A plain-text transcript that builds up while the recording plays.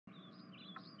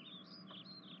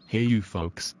Hey you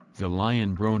folks, the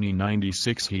Lion Brony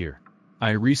 96 here. I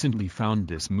recently found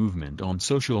this movement on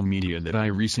social media that I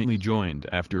recently joined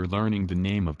after learning the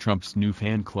name of Trump's new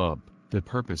fan club. The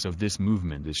purpose of this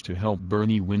movement is to help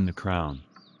Bernie win the crown.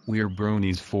 We're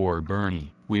Bronies for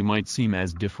Bernie. We might seem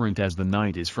as different as the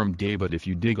night is from day, but if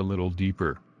you dig a little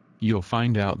deeper, you'll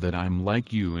find out that I'm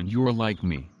like you and you're like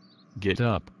me. Get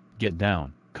up, get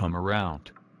down, come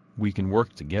around. We can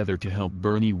work together to help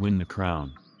Bernie win the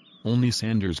crown. Only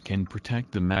Sanders can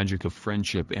protect the magic of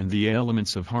friendship and the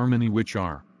elements of harmony, which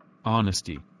are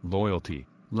honesty, loyalty,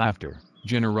 laughter,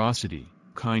 generosity,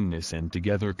 kindness, and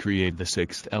together create the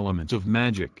sixth element of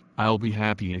magic. I'll be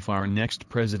happy if our next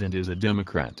president is a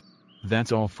Democrat.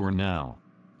 That's all for now.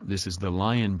 This is the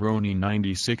Lion Brony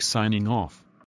 96 signing off.